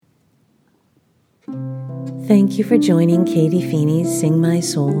Thank you for joining Katie Feeney's Sing My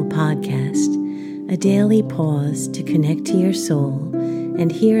Soul podcast, a daily pause to connect to your soul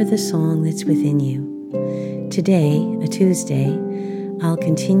and hear the song that's within you. Today, a Tuesday, I'll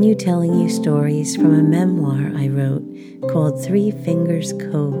continue telling you stories from a memoir I wrote called Three Fingers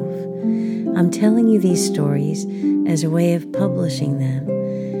Cove. I'm telling you these stories as a way of publishing them,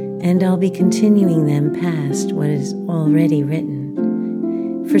 and I'll be continuing them past what is already written.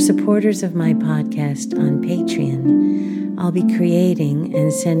 For supporters of my podcast on Patreon, I'll be creating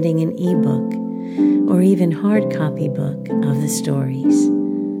and sending an ebook or even hard copy book of the stories.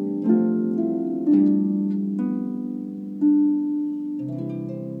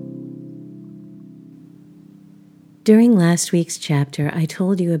 During last week's chapter, I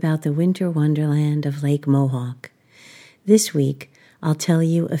told you about the winter wonderland of Lake Mohawk. This week, I'll tell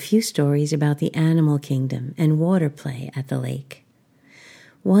you a few stories about the animal kingdom and water play at the lake.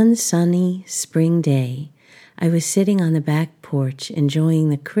 One sunny spring day, I was sitting on the back porch enjoying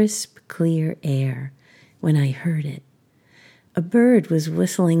the crisp, clear air when I heard it. A bird was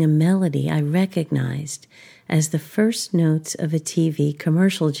whistling a melody I recognized as the first notes of a TV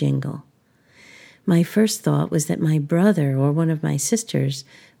commercial jingle. My first thought was that my brother or one of my sisters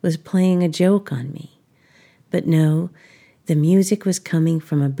was playing a joke on me. But no, the music was coming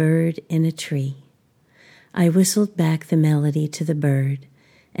from a bird in a tree. I whistled back the melody to the bird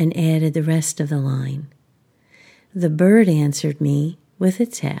and added the rest of the line. The bird answered me with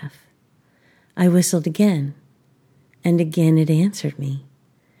its half. I whistled again, and again it answered me.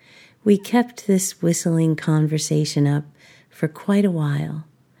 We kept this whistling conversation up for quite a while.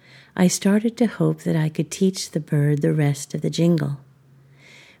 I started to hope that I could teach the bird the rest of the jingle.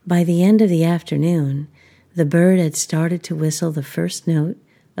 By the end of the afternoon, the bird had started to whistle the first note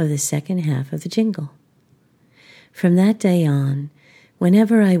of the second half of the jingle. From that day on,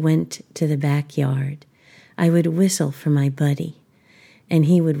 whenever I went to the backyard, I would whistle for my buddy, and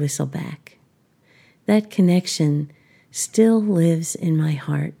he would whistle back. That connection still lives in my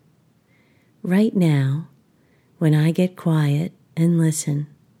heart. Right now, when I get quiet and listen,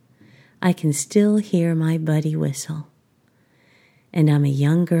 I can still hear my buddy whistle. And I'm a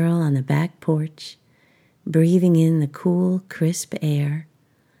young girl on the back porch, breathing in the cool, crisp air,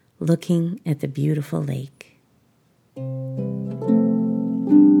 looking at the beautiful lake.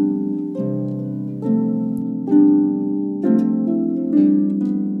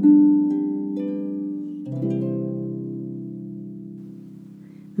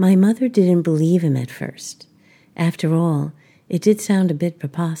 My mother didn't believe him at first. After all, it did sound a bit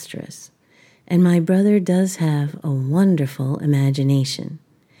preposterous, and my brother does have a wonderful imagination.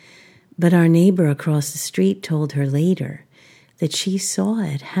 But our neighbor across the street told her later that she saw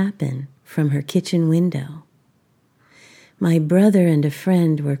it happen from her kitchen window. My brother and a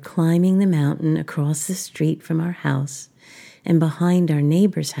friend were climbing the mountain across the street from our house and behind our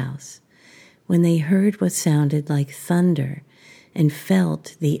neighbor's house when they heard what sounded like thunder and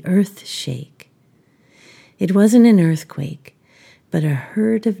felt the earth shake. It wasn't an earthquake, but a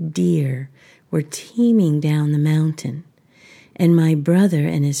herd of deer were teeming down the mountain, and my brother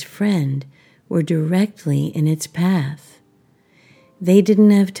and his friend were directly in its path. They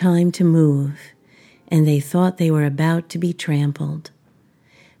didn't have time to move, and they thought they were about to be trampled.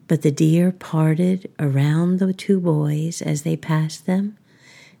 But the deer parted around the two boys as they passed them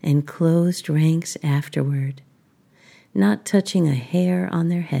and closed ranks afterward, not touching a hair on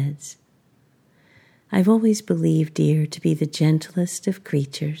their heads. I've always believed deer to be the gentlest of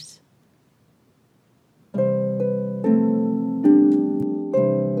creatures.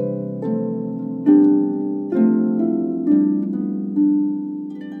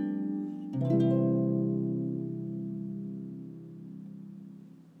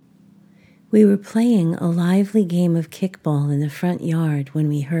 We were playing a lively game of kickball in the front yard when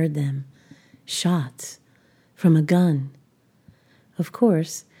we heard them. Shots from a gun. Of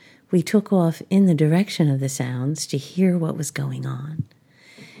course, we took off in the direction of the sounds to hear what was going on.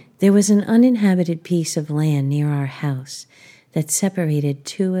 There was an uninhabited piece of land near our house that separated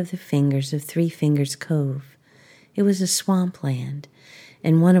two of the fingers of Three Fingers Cove. It was a swampland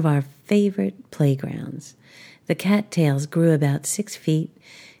and one of our favorite playgrounds. The cattails grew about 6 feet,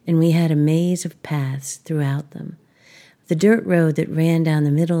 and we had a maze of paths throughout them. The dirt road that ran down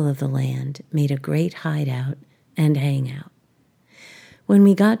the middle of the land made a great hideout and hangout. When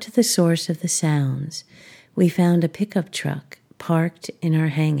we got to the source of the sounds, we found a pickup truck parked in our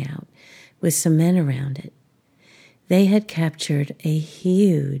hangout with some men around it. They had captured a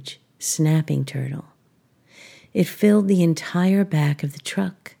huge snapping turtle. It filled the entire back of the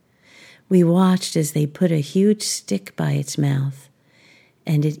truck. We watched as they put a huge stick by its mouth,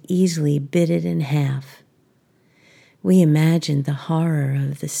 and it easily bit it in half. We imagined the horror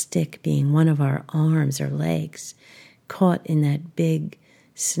of the stick being one of our arms or legs, caught in that big,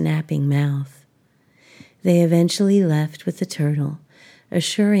 snapping mouth. They eventually left with the turtle,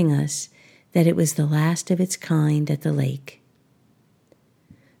 assuring us that it was the last of its kind at the lake.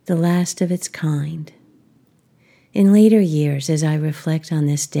 The last of its kind. In later years, as I reflect on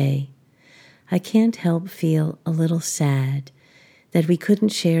this day, I can't help feel a little sad that we couldn't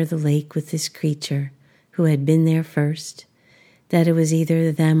share the lake with this creature who had been there first, that it was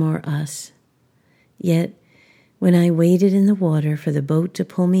either them or us. Yet, when I waited in the water for the boat to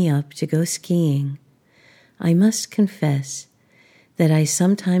pull me up to go skiing, I must confess that I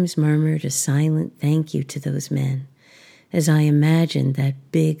sometimes murmured a silent thank you to those men as I imagined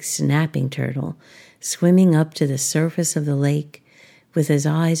that big snapping turtle swimming up to the surface of the lake with his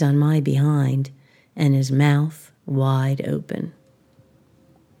eyes on my behind and his mouth wide open.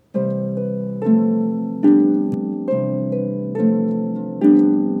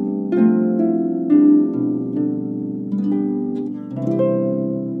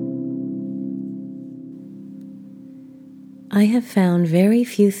 I have found very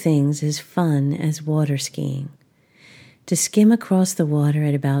few things as fun as water skiing. To skim across the water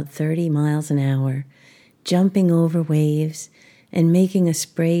at about 30 miles an hour, jumping over waves and making a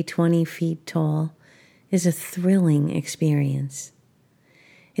spray 20 feet tall is a thrilling experience.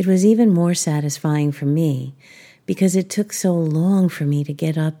 It was even more satisfying for me because it took so long for me to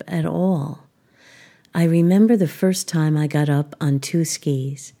get up at all. I remember the first time I got up on 2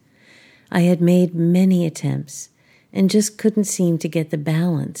 skis. I had made many attempts and just couldn't seem to get the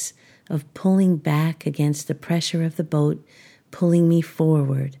balance of pulling back against the pressure of the boat pulling me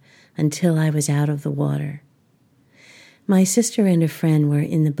forward until I was out of the water. My sister and a friend were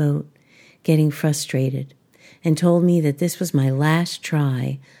in the boat, getting frustrated, and told me that this was my last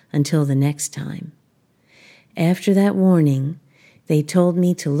try until the next time. After that warning, they told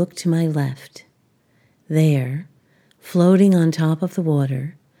me to look to my left. There, floating on top of the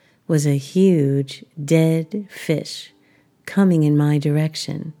water, was a huge, dead fish coming in my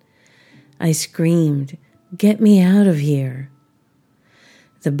direction. I screamed, "Get me out of here!"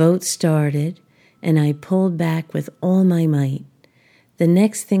 The boat started, and I pulled back with all my might. The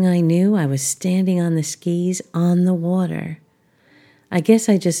next thing I knew, I was standing on the skis on the water. I guess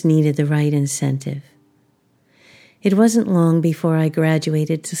I just needed the right incentive. It wasn't long before I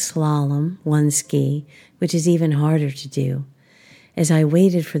graduated to slalom, 1 ski, which is even harder to do. As I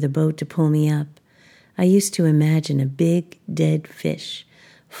waited for the boat to pull me up, I used to imagine a big, dead fish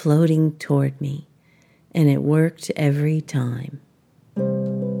floating toward me, and it worked every time.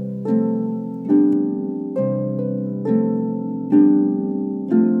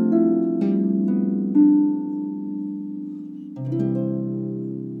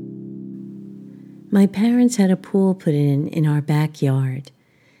 My parents had a pool put in our backyard.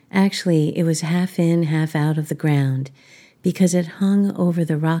 Actually, it was half in, half out of the ground, because it hung over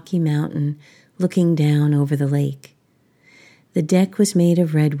the Rocky Mountain looking down over the lake. The deck was made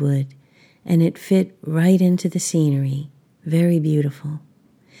of redwood, and it fit right into the scenery, very beautiful.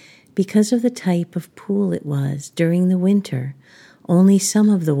 Because of the type of pool it was, during the winter, only some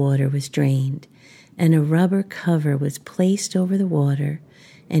of the water was drained, and a rubber cover was placed over the water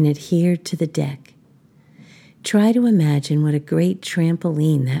and adhered to the deck. Try to imagine what a great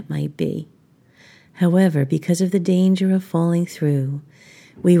trampoline that might be. However, because of the danger of falling through,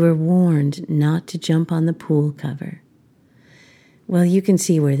 we were warned not to jump on the pool cover. Well, you can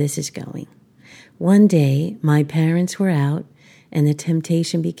see where this is going. One day, my parents were out, and the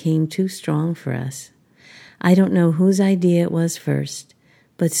temptation became too strong for us. I don't know whose idea it was first,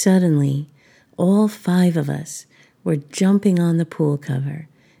 but suddenly, all 5 of us were jumping on the pool cover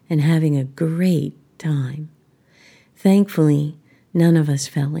and having a great time. Thankfully, none of us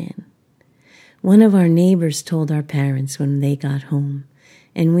fell in. One of our neighbors told our parents when they got home,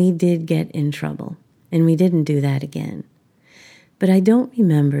 and we did get in trouble, and we didn't do that again. But I don't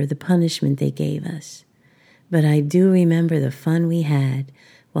remember the punishment they gave us, but I do remember the fun we had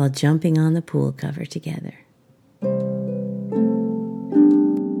while jumping on the pool cover together.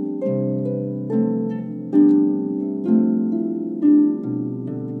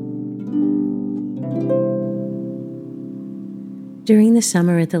 During the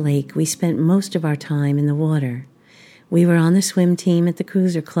summer at the lake, we spent most of our time in the water. We were on the swim team at the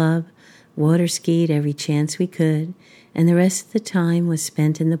cruiser club, water skied every chance we could, and the rest of the time was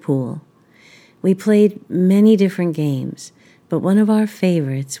spent in the pool. We played many different games, but one of our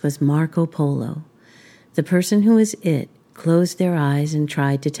favorites was Marco Polo. The person who was it closed their eyes and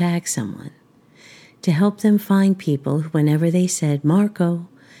tried to tag someone. To help them find people, whenever they said Marco,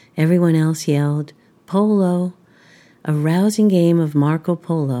 everyone else yelled Polo. A rousing game of Marco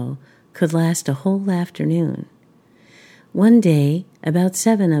Polo could last a whole afternoon. One day, about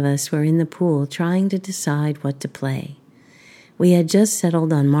 7 of us were in the pool trying to decide what to play. We had just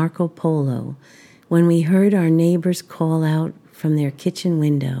settled on Marco Polo when we heard our neighbors call out from their kitchen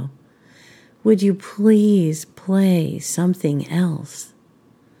window, "Would you please play something else?"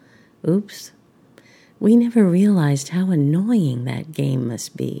 Oops. We never realized how annoying that game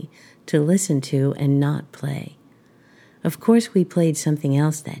must be to listen to and not play. Of course, we played something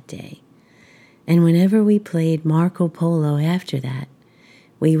else that day. And whenever we played Marco Polo after that,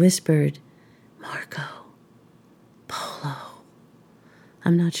 we whispered, "Marco Polo."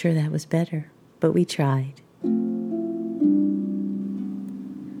 I'm not sure that was better, but we tried.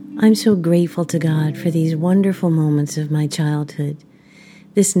 I'm so grateful to God for these wonderful moments of my childhood.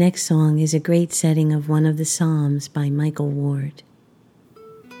 This next song is a great setting of one of the Psalms by Michael Ward.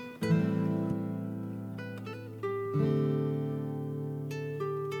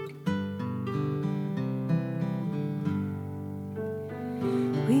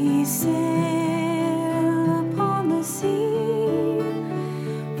 We sail upon the sea,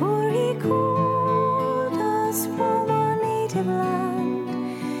 for He called us from our native land.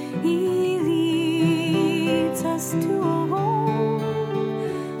 He leads us to a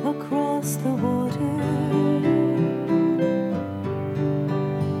home across the water.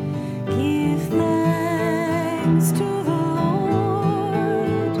 Give thanks to the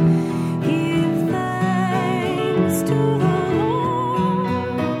Lord. Give thanks to the Lord.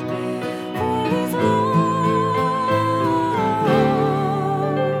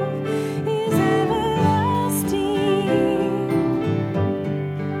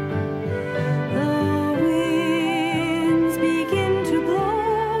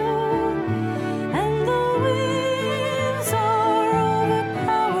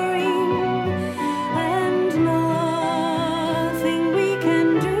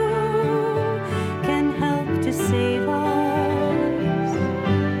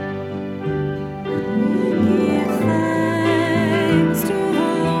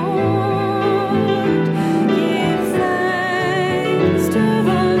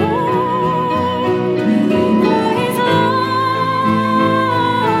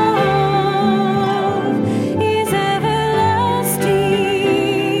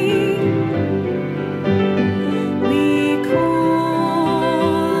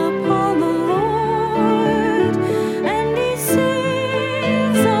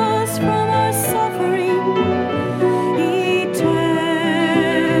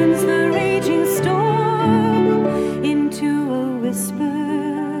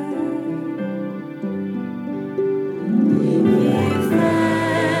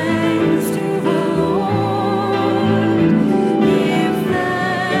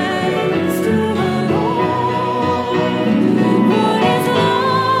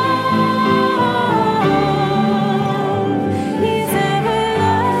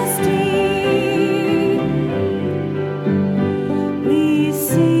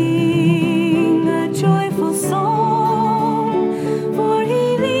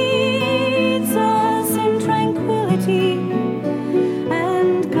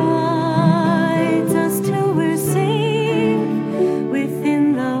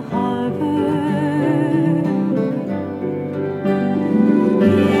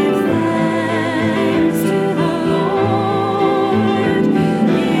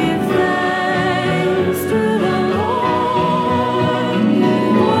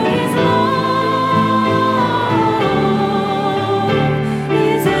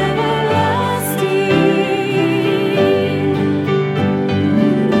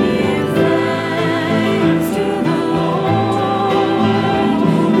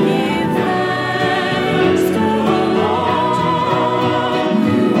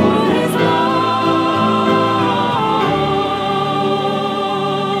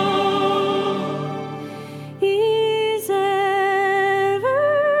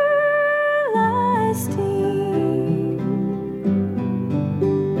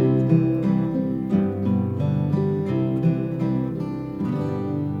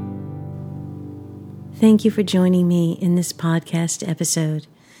 Thank you for joining me in this podcast episode.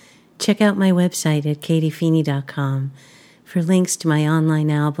 Check out my website at katiefeeney.com for links to my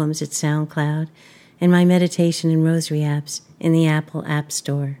online albums at SoundCloud and my meditation and rosary apps in the Apple App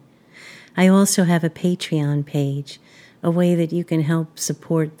Store. I also have a Patreon page, a way that you can help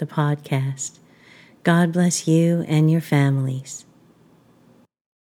support the podcast. God bless you and your families.